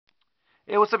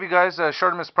Hey, what's up, you guys?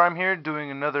 Shartimus Prime here, doing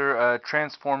another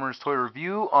Transformers toy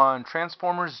review on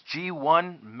Transformers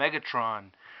G1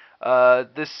 Megatron.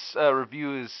 This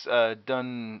review is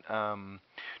done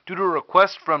due to a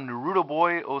request from Naruto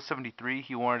Boy 073.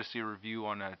 He wanted to see a review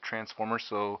on a Transformer,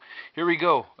 so here we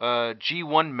go.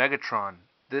 G1 Megatron.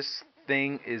 This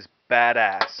thing is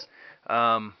badass.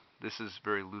 This is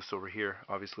very loose over here,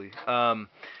 obviously.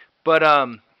 But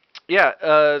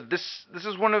yeah, this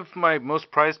is one of my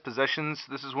most prized possessions.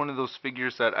 This is one of those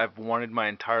figures that I've wanted my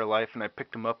entire life, and I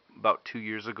picked him up about 2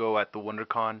 years ago at the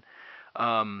WonderCon.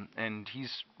 And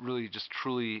he's really just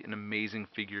truly an amazing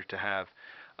figure to have.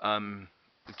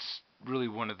 It's really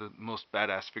one of the most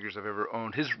badass figures I've ever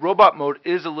owned. His robot mode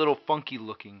is a little funky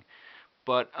looking,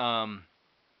 but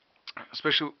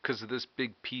especially because of this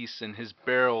big piece, and his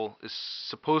barrel is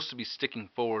supposed to be sticking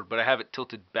forward, but I have it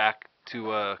tilted back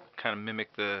to kind of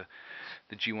mimic the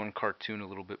G1 cartoon a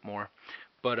little bit more.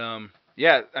 But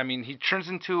yeah, I mean, he turns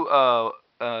into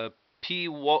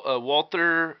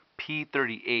Walther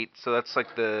P38, so that's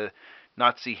like the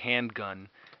Nazi handgun,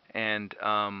 and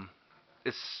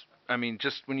it's, I mean,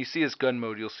 just when you see his gun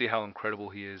mode, you'll see how incredible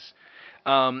he is.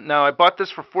 Now I bought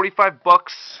this for 45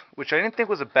 bucks, which I didn't think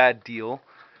was a bad deal.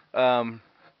 Um,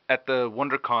 at the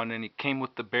WonderCon, and it came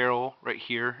with the barrel right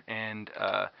here and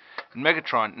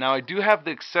Megatron. Now I do have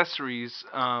the accessories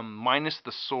minus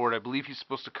the sword. I believe he's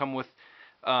supposed to come with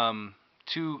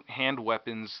two hand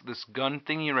weapons, this gun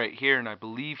thingy right here, and I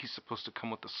believe he's supposed to come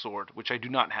with the sword, which I do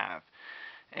not have.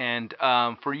 And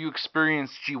for you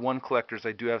experienced G1 collectors,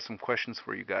 I do have some questions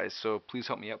for you guys, so please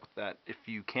help me out with that if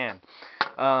you can.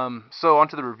 So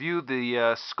onto the review.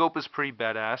 The scope is pretty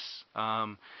badass.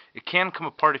 It can come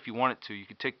apart if you want it to. You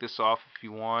could take this off if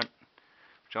you want,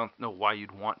 which I don't know why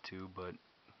you'd want to, but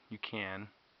you can.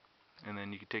 And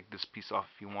then you can take this piece off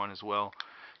if you want as well.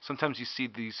 Sometimes you see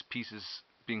these pieces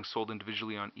being sold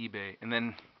individually on eBay, and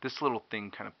then this little thing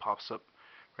kind of pops up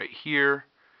right here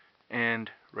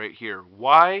and right here.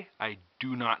 Why? I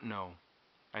do not know.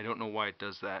 I don't know why it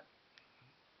does that.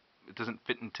 It doesn't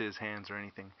fit into his hands or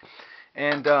anything.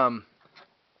 And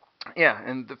yeah,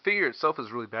 and the figure itself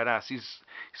is really badass. He's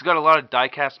got a lot of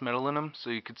die-cast metal in him, so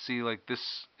you could see like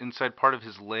this inside part of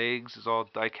his legs is all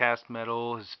die-cast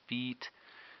metal. His feet,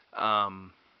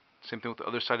 same thing with the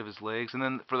other side of his legs, and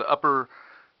then for the upper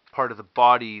part of the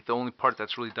body, the only part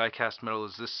that's really die-cast metal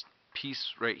is this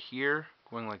piece right here,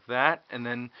 going like that, and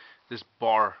then this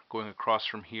bar going across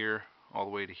from here all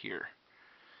the way to here.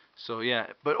 So yeah,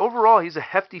 but overall he's a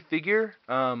hefty figure.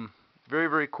 Very,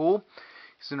 very cool.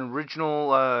 He's an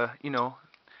original. I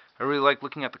really like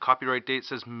looking at the copyright date. It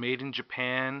says made in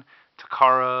Japan,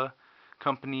 Takara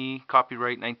Company,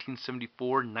 copyright 1974,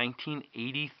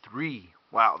 1983.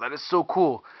 Wow, that is so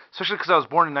cool. Especially because I was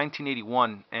born in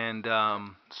 1981, and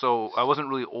so I wasn't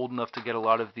really old enough to get a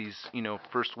lot of these,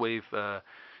 first wave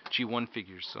G1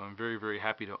 figures. So I'm very, very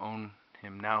happy to own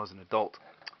him now as an adult.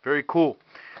 Very cool.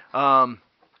 Um,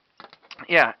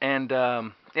 yeah, and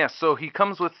yeah, so he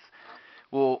comes with,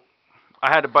 well, I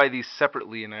had to buy these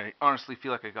separately, and I honestly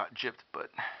feel like I got gypped, but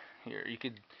here,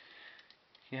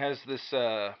 he has this,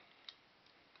 I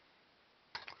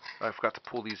forgot to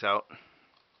pull these out,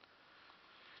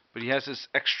 but he has this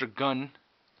extra gun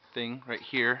thing right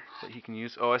here that he can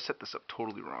use. Oh, I set this up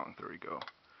totally wrong. There we go.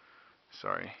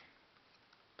 Sorry.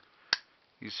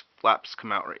 These flaps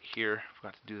come out right here.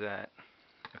 Forgot to do that.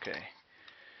 Okay.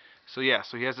 So yeah,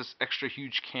 so he has this extra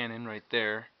huge cannon right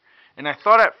there. And I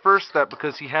thought at first that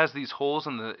because he has these holes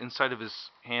on the inside of his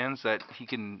hands that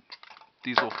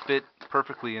these will fit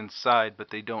perfectly inside, but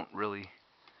they don't really.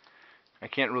 I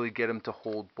can't really get him to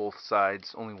hold both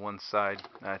sides, only one side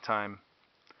at a time.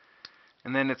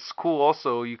 And then it's cool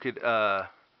also, you could so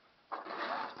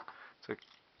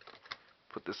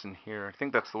put this in here. I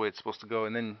think that's the way it's supposed to go,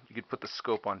 and then you could put the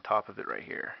scope on top of it right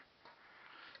here.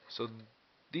 So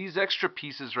these extra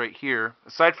pieces right here,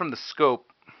 aside from the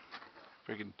scope,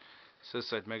 if I could, says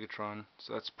side Megatron,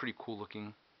 so that's pretty cool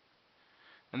looking.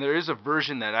 And there is a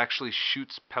version that actually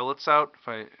shoots pellets out.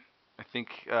 I think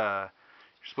you're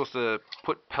supposed to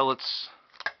put pellets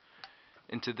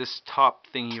into this top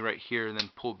thingy right here and then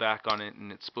pull back on it,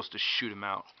 and it's supposed to shoot them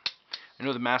out. I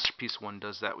know the Masterpiece one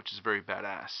does that, which is very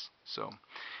badass. So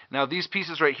now these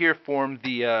pieces right here form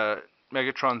the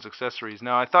Megatron's accessories.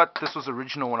 Now I thought this was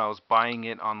original when I was buying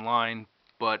it online,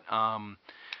 but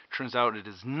turns out it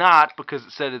is not, because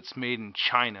it said it's made in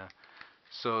China.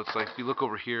 So it's like, if you look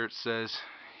over here, it says,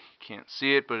 you can't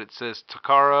see it, but it says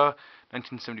Takara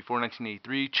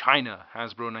 1974-1983, China,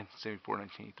 Hasbro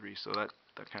 1974-1983. So that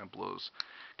kind of blows.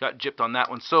 got gypped on that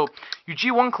one. So, you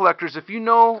G1 collectors, if you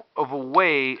know of a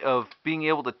way of being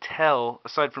able to tell,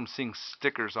 aside from seeing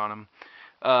stickers on them,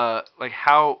 like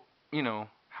how,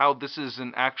 how this is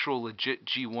an actual legit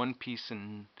G1 piece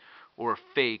and or a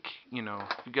fake,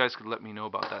 if you guys could let me know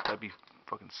about that, that'd be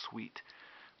fucking sweet.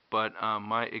 But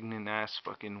my ignorant ass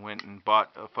fucking went and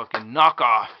bought a fucking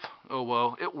knockoff. Oh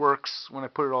well, it works. When I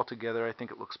put it all together, I think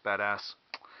it looks badass.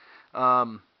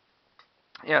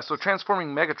 Yeah, so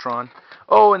transforming Megatron.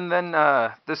 Oh, and then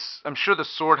this, I'm sure the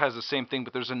sword has the same thing,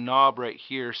 but there's a knob right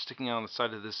here sticking out on the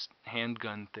side of this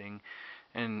handgun thing,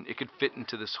 and it could fit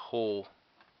into this hole.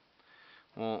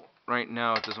 Well, right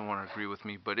now it doesn't want to agree with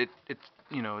me, but it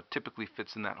typically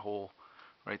fits in that hole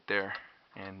right there,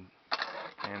 and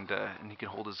he can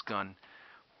hold his gun.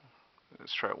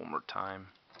 Let's try it one more time.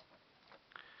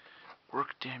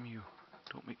 Work, damn you!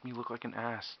 Don't make me look like an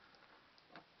ass.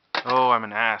 Oh, I'm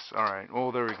an ass. All right.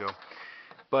 Oh, there we go.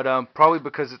 But probably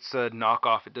because it's a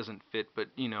knockoff, it doesn't fit. But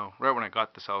right when I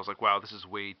got this, I was like, wow, this is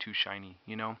way too shiny.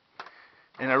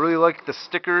 And I really like the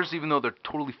stickers, even though they're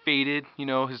totally faded.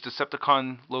 His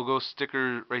Decepticon logo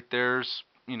sticker right there's,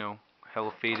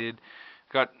 hella faded.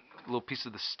 Got a little piece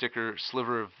of the sticker,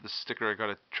 sliver of the sticker. I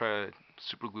gotta try to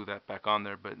super glue that back on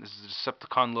there. But this is the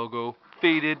Decepticon logo,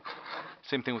 faded.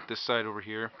 Same thing with this side over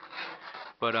here.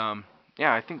 But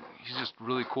yeah, I think he's just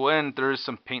really cool. And there is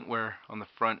some paint wear on the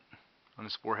front, on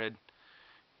his forehead.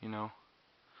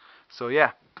 So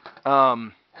yeah.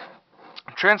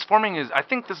 Transforming is, I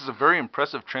think this is a very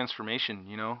impressive transformation,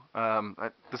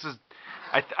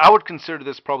 I would consider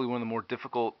this probably one of the more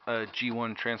difficult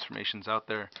G1 transformations out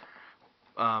there.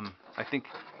 I think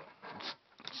it's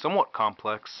somewhat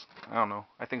complex. I don't know.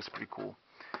 I think it's pretty cool.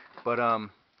 But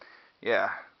yeah,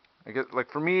 I guess,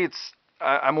 like, for me,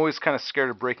 I'm always kind of scared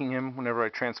of breaking him whenever I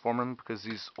transform him because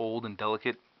he's old and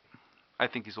delicate. I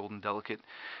think he's old and delicate.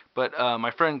 But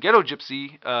my friend Ghetto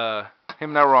Gypsy, him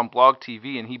and I were on Blog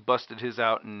TV, and he busted his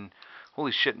out, and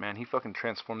holy shit, man, he fucking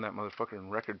transformed that motherfucker in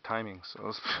record timing. So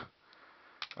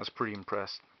I was pretty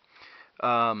impressed.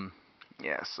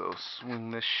 Yeah, so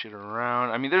swing this shit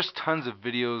around. I mean, there's tons of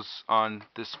videos on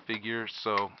this figure,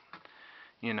 so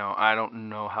I don't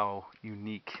know how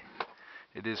unique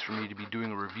it is for me to be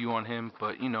doing a review on him,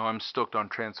 but I'm stoked on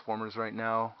Transformers right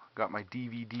now. Got my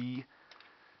DVD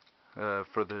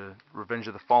for the Revenge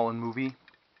of the Fallen movie.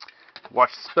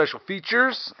 Watch the special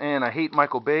features, and I hate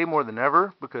Michael Bay more than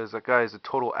ever because that guy is a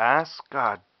total ass.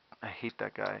 God, I hate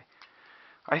that guy.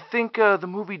 I think the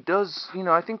movie does,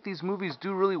 I think these movies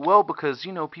do really well because,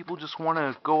 people just want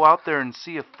to go out there and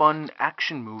see a fun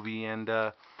action movie, and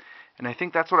I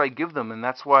think that's what I give them, and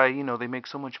that's why, they make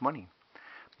so much money.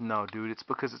 No, dude, it's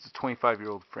because it's a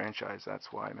 25-year-old franchise.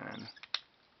 That's why, man.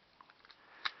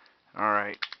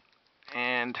 Alright.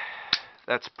 And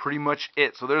that's pretty much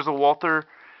it. So there's a Walther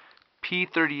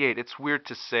P38. It's weird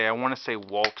to say. I want to say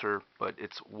Walter, but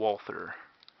it's Walther.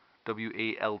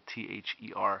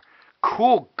 W-A-L-T-H-E-R.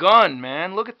 Cool gun,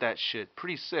 man. Look at that shit.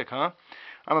 Pretty sick, huh?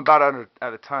 I'm about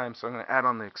out of time, so I'm going to add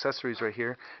on the accessories right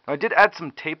here. Now, I did add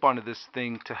some tape onto this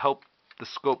thing to help the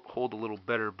scope hold a little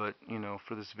better, but,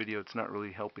 for this video, it's not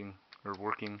really helping or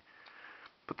working.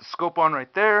 Put the scope on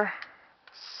right there.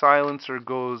 Silencer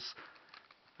goes...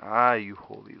 Ah, you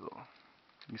holy little...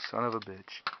 You son of a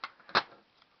bitch.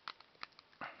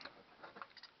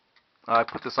 I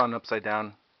put this on upside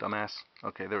down, dumbass.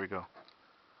 Okay, there we go.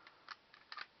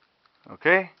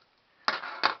 Okay.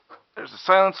 There's the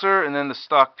silencer, and then the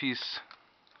stock piece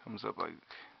comes up like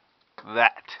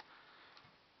that.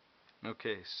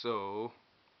 Okay, so...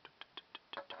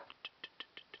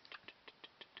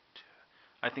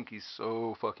 I think he's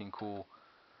so fucking cool.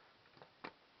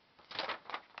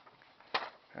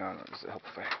 I don't know, does it help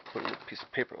if I put a little piece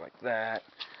of paper like that?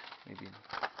 Maybe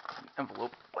an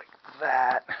envelope like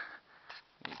that.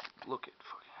 Look at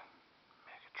fucking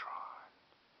Megatron.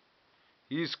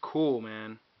 He's cool,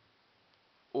 man.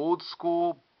 Old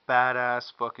school,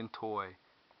 badass fucking toy.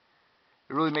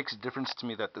 It really makes a difference to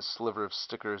me that this sliver of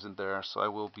sticker isn't there, so I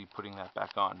will be putting that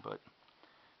back on, but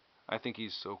I think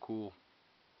he's so cool.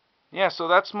 Yeah, so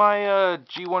that's my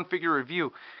G1 figure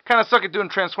review. Kind of suck at doing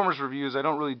Transformers reviews. I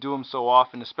don't really do them so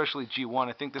often, especially G1.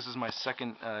 I think this is my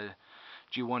second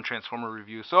G1 Transformer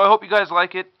review. So I hope you guys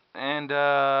like it, and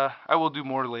I will do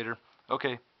more later.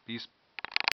 Okay, peace.